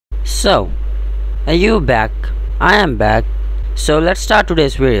So, are you back? I am back. So let's start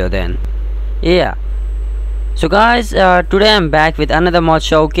today's video then. Yeah. So guys, today I'm back with another mod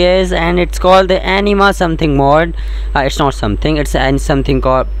showcase, and it's called the Anima something mod. It's not something. It's something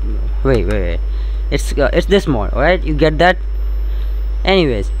called. Wait. It's this mod. Alright, you get that?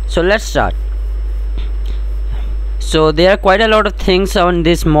 Anyways, so let's start. So there are quite a lot of things on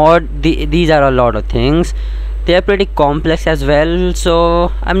this mod. These are a lot of things. They are pretty complex as well,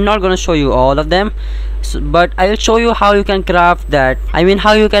 so I'm not gonna show you all of them, but I will show you how you can craft that. I mean,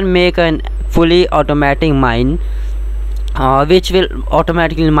 how you can make an fully automatic mine, which will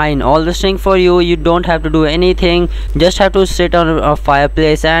automatically mine all the string for you. You don't have to do anything, just have to sit on a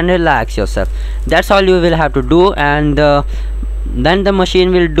fireplace and relax yourself. That's all you will have to do, and then the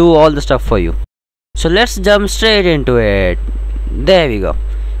machine will do all the stuff for you. So let's jump straight into it. There we go.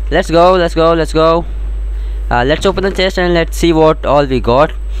 Let's go. Let's open the chest and let's see what all we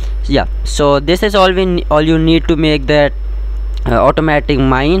got. Yeah, so this is all you need to make that automatic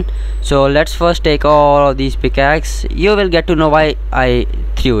mine. So let's first take all of these pickaxe. You will get to know why I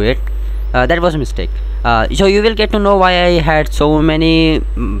threw it. That was a mistake. So you will get to know why I had so many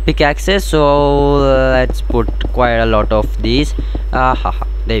pickaxes. So let's put quite a lot of these. There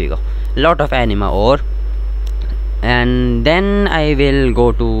we go. Lot of anima ore, and then I will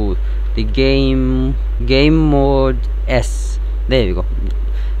go to the game mode S. There we go,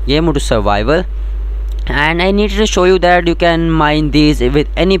 game mode to survival. And I needed to show you that you can mine these with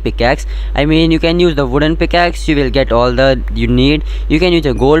any pickaxe. I mean, you can use the wooden pickaxe, you will get all the you need. You can use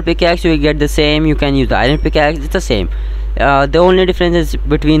a gold pickaxe, you will get the same. You can use the iron pickaxe, it's the same. The only difference is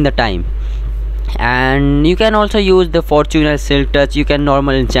between the time. And you can also use the fortune and silk touch. You can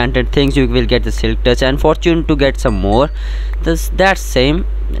normal enchanted things, you will get the silk touch and fortune to get some more. That's same,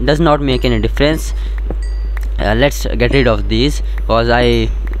 does not make any difference. Let's get rid of these because I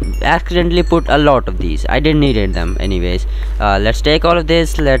accidentally put a lot of these. I didn't need them anyways. Let's take all of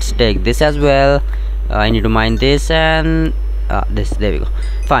this. Let's take this as well. I need to mine this and this. There we go.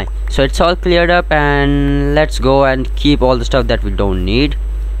 Fine, so it's all cleared up, and let's go and keep all the stuff that we don't need.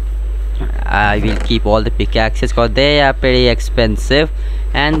 I will keep all the pickaxes because they are pretty expensive,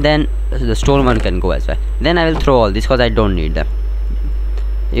 and then the stone one can go as well. Then I will throw all these because I don't need them.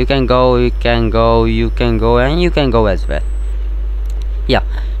 You can go, and you can go as well. Yeah,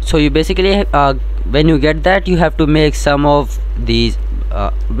 so you basically when you get that, you have to make some of these.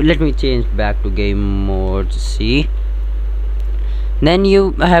 Let me change back to game mode C. Then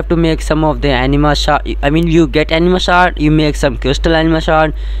you have to make some of the anima shard. I mean, you get anima shard, you make some crystal anima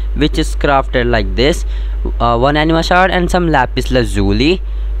shard, which is crafted like this. One anima shard and some lapis lazuli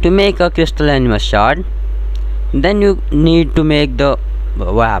to make a crystal anima shard. Then you need to make the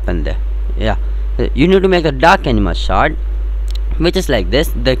what happened there? Yeah, you need to make a dark anima shard, which is like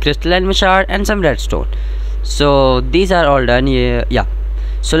this, the crystal anima shard and some redstone. So these are all done. Yeah,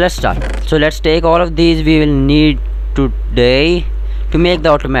 so let's start. So let's take all of these we will need today to make the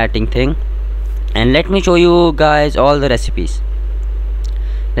automatic thing, and let me show you guys all the recipes.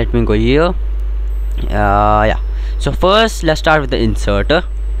 Let me go here. Yeah, so first let's start with the inserter.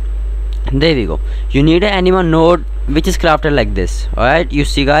 There we go. You need an anima node which is crafted like this. Alright, you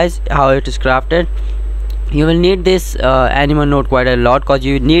see guys how it is crafted. You will need this anima node quite a lot because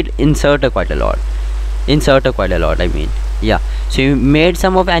you need inserter quite a lot. I mean, yeah, so you made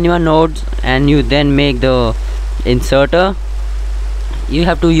some of anima nodes and you then make the inserter. You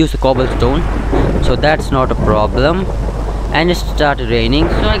have to use the cobblestone, so that's not a problem. And it started raining,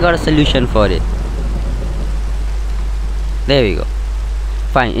 so I got a solution for it. There we go.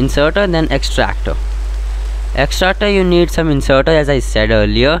 Fine, inserter, then extractor. You need some inserter as I said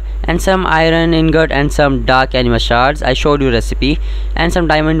earlier, and some iron ingot and some dark anima shards. I showed you recipe, and some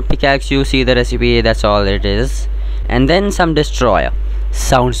diamond pickaxe. You see the recipe, that's all it is. And then some destroyer.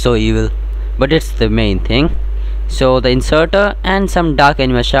 Sounds so evil, but it's the main thing. So the inserter and some dark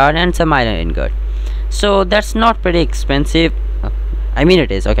anima shard and some iron ingot. So that's not pretty expensive. I mean,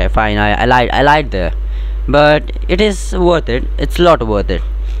 it is okay, fine. I lied there, but it is worth it. It's a lot worth it.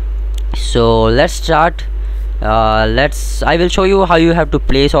 So let's start. I will show you how you have to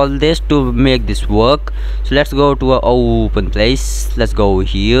place all this to make this work. So let's go to an open place. Let's go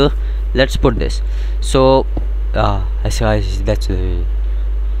here. Let's put this. So that's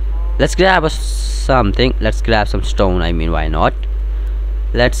let's grab something. Let's grab some stone. I mean, why not?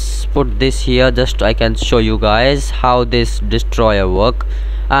 Let's put this here. Just I can show you guys how this destroyer work.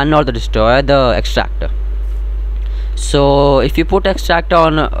 Not the destroyer, the extractor. So if you put extractor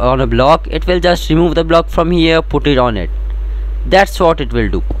on a block, it will just remove the block from here, put it on it. That's what it will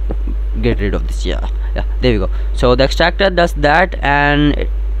do. Get rid of this. Yeah, there we go. So the extractor does that, and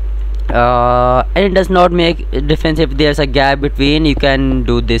and it does not make a difference if there's a gap between. You can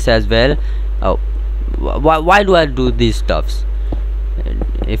do this as well. Oh, why do I do these stuffs?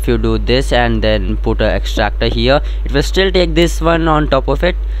 If you do this and then put an extractor here, it will still take this one on top of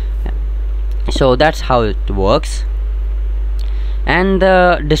it. So that's how it works. And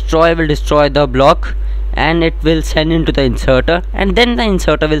the destroy will destroy the block, and it will send into the inserter, and then the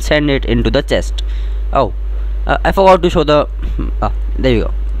inserter will send it into the chest. Oh, I forgot to show the there you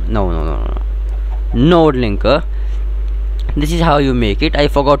go. No, node linker. This is how you make it. I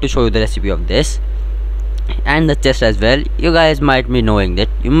forgot to show you the recipe of this, and the chest as well. You guys might be knowing that.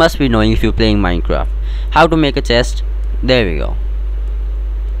 You must be knowing if you're playing Minecraft how to make a chest. There we go.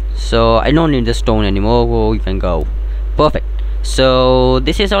 So I don't need the stone anymore. Oh, you can go. Perfect. So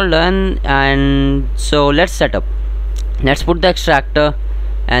this is all done, and so let's set up. Let's put the extractor,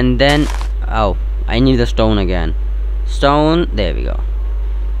 and then oh, I need the stone again. Stone, there we go.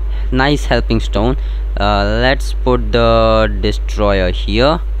 Nice helping stone. Let's put the destroyer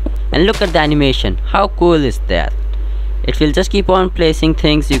here, and look at the animation. How cool is that? It will just keep on placing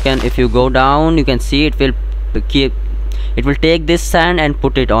things. You can, if you go down, you can see it will take this sand and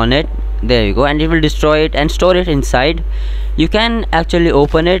put it on it. There you go, and it will destroy it and store it inside. You can actually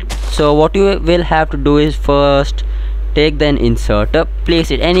open it. So what you will have to do is first take the inserter,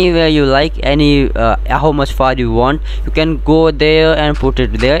 place it anywhere you like, any how much far you want. You can go there and put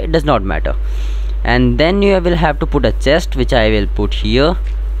it there, it does not matter. And then you will have to put a chest, which I will put here.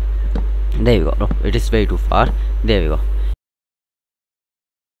 There you go. No, it is way too far. There we go.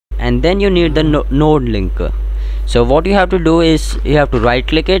 And then you need the node linker. So what you have to do is you have to right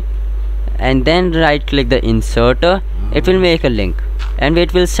click it, and then right click the inserter. It will make a link, and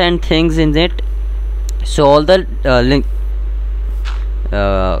it will send things in it. So all the link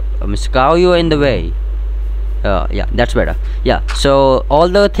Mr. Cow, you are in the way. Yeah, that's better. Yeah, so all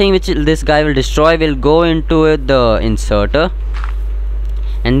the thing which this guy will destroy will go into the inserter,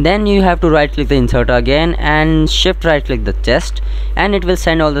 and then you have to right click the inserter again and shift right click the chest, and it will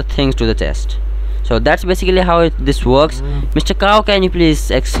send all the things to the chest. So that's basically how this works. Mr. Cow, can you please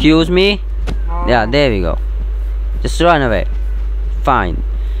excuse me? Yeah, there we go. Just run away. Fine.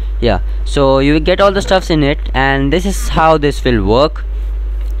 Yeah, so you will get all the stuffs in it, and this is how this will work.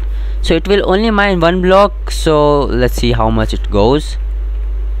 So it will only mine one block. So let's see how much it goes.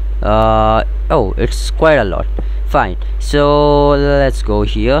 Oh, it's quite a lot. Fine, so let's go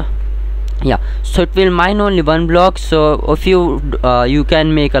here. Yeah, so it will mine only one block. So if you you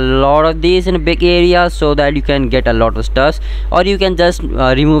can make a lot of these in a big area, so that you can get a lot of stuff, or you can just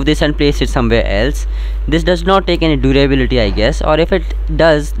remove this and place it somewhere else. This does not take any durability, I guess, or if it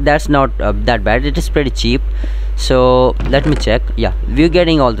does, that's not that bad. It is pretty cheap. So let me check. Yeah, we're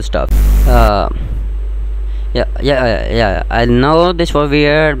getting all the stuff. Yeah, I know this was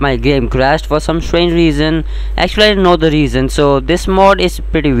weird. My game crashed for some strange reason. Actually, I don't know the reason. So this mod is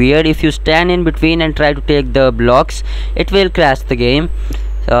pretty weird. If you stand in between and try to take the blocks, it will crash the game.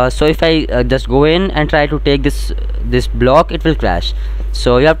 So if I just go in and try to take this block, it will crash.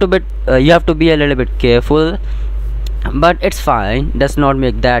 So you have to be a little bit careful, but it's fine. Does not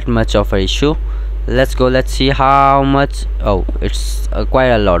make that much of an issue. Let's go. Let's see how much. Oh, it's quite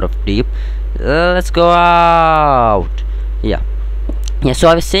a lot of deep. Let's go out. Yeah, so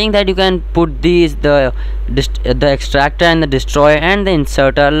I was saying that you can put these the extractor and the destroyer and the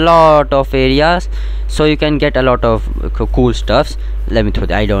inserter a lot of areas, so you can get a lot of cool stuffs. Let me throw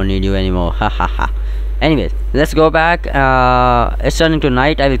that. I don't need you anymore. Ha ha ha. Anyways, let's go back. It's turning to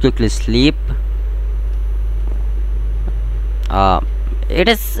night. I will quickly sleep. It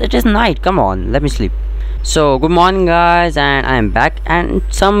is night. Come on, let me sleep. So good morning guys, and I am back, and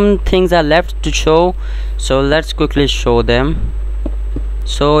some things are left to show, so let's quickly show them.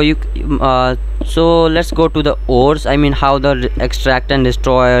 So so let's go to the ores. I mean, how the extract and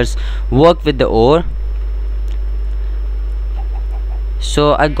destroyers work with the ore.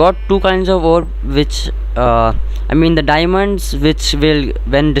 So I got two kinds of ore, which I mean the diamonds, which will,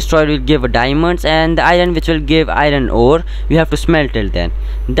 when destroyed, will give diamonds, and the iron, which will give iron ore. You have to smelt it then.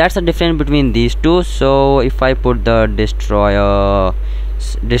 That's the difference between these two. So if I put the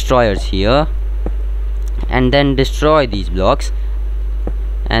destroyers here and then destroy these blocks,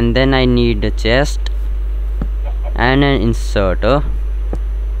 and then I need a chest and an inserter,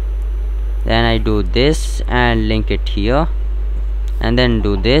 then I do this and link it here, and then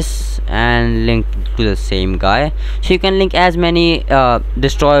do this and link to the same guy. So you can link as many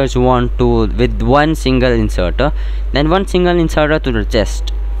destroyers you want to with one single inserter, then one single inserter to the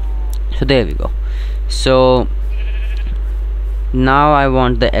chest. So there we go. So now I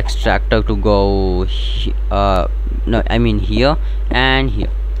want the extractor to go no, I mean here and here.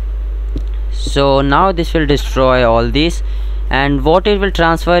 So now this will destroy all these, and what it will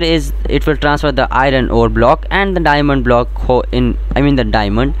transfer is it will transfer the iron ore block and the diamond block the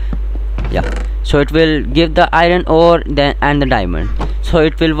diamond. Yeah, so it will give the iron ore then and the diamond. So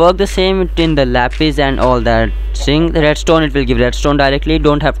it will work the same in the lapis and all that thing. The redstone, it will give redstone directly.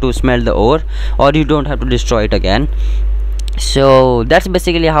 Don't have to smelt the ore, or you don't have to destroy it again. So that's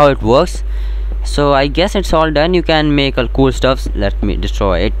basically how it works. So I guess it's all done. You can make all cool stuffs. Let me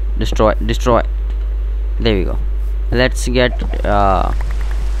destroy it. Destroy. There we go. Let's get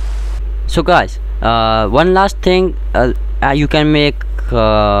so guys, one last thing, you can make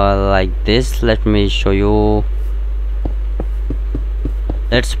like this. Let me show you.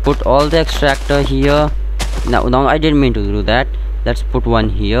 Let's put all the extractor here. No, I didn't mean to do that. Let's put one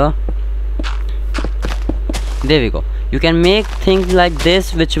here. There we go. You can make things like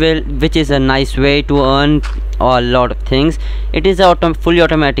this, which is a nice way to earn a lot of things. It is a fully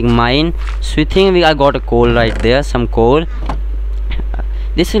automatic mine. So you think I got a coal right there, some coal.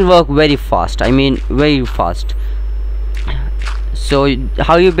 This will work very fast. I mean very fast. So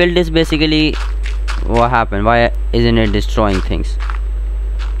how you build this, basically what happened? Why isn't it destroying things?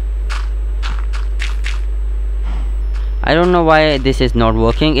 I don't know why this is not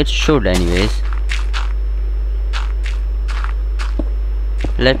working. It should anyways.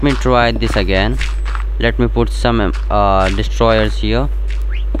 Let me try this again. Let me put some destroyers here.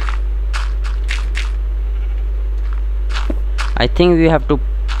 I think we have to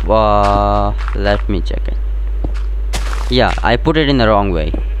let me check it. Yeah, I put it in the wrong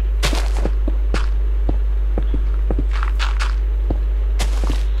way.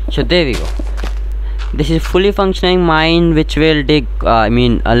 So there we go. This is fully functioning mine, which will dig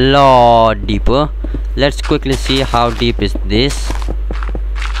a lot deeper. Let's quickly see how deep is this.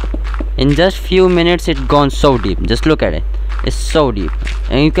 In just few minutes it's gone so deep. Just look at it. It's so deep.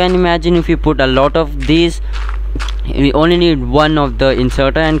 And you can imagine if you put a lot of these, we only need one of the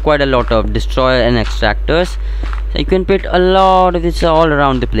inserter and quite a lot of destroyer and extractors. So you can put a lot of this all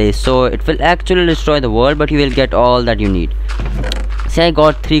around the place. So it will actually destroy the world, but you will get all that you need. Say I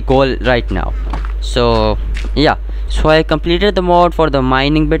got 3 coal right now. So yeah, so I completed the mod for the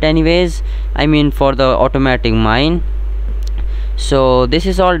mining bit anyways. I mean for the automatic mine. So this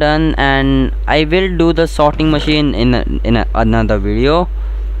is all done, and I will do the sorting machine in another video.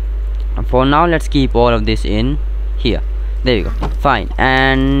 For now, let's keep all of this in here. There you go. Fine.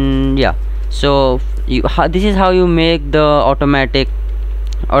 And yeah, so this is how you make the automatic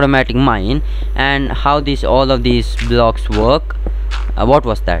mine, and how all of these blocks work. What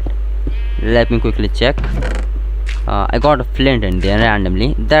was that? Let me quickly check. I got a flint in there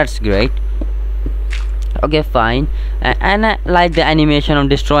randomly. That's great. Okay, fine. And I like the animation of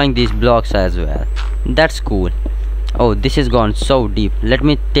destroying these blocks as well. That's cool. Oh, this has gone so deep. Let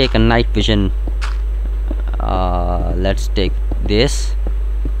me take a night vision. Let's take this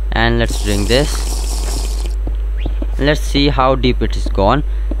and let's drink this. Let's see how deep it is gone.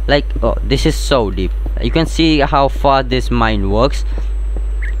 Like, oh, this is so deep. You can see how far this mine works.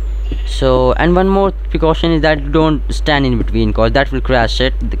 So, and one more precaution is that don't stand in between, because that will crash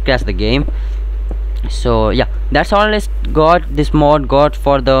the game. So yeah, that's all this mod got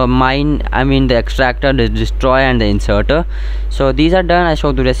for the mine, the extractor, the destroyer and the inserter. So these are done. I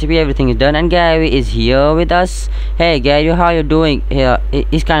showed the recipe, everything is done, and Gary is here with us. Hey Gary, how you doing? Here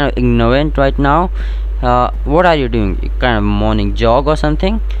he's kind of ignorant right now. What are you doing? Kind of morning jog or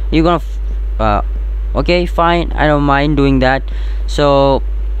something? You gonna okay, fine, I don't mind doing that. So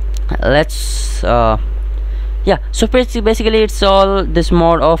let's yeah, so basically it's all this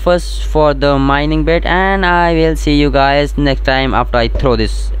mod offers for the mining bit, and I will see you guys next time after I throw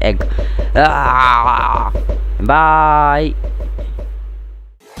this egg. Bye.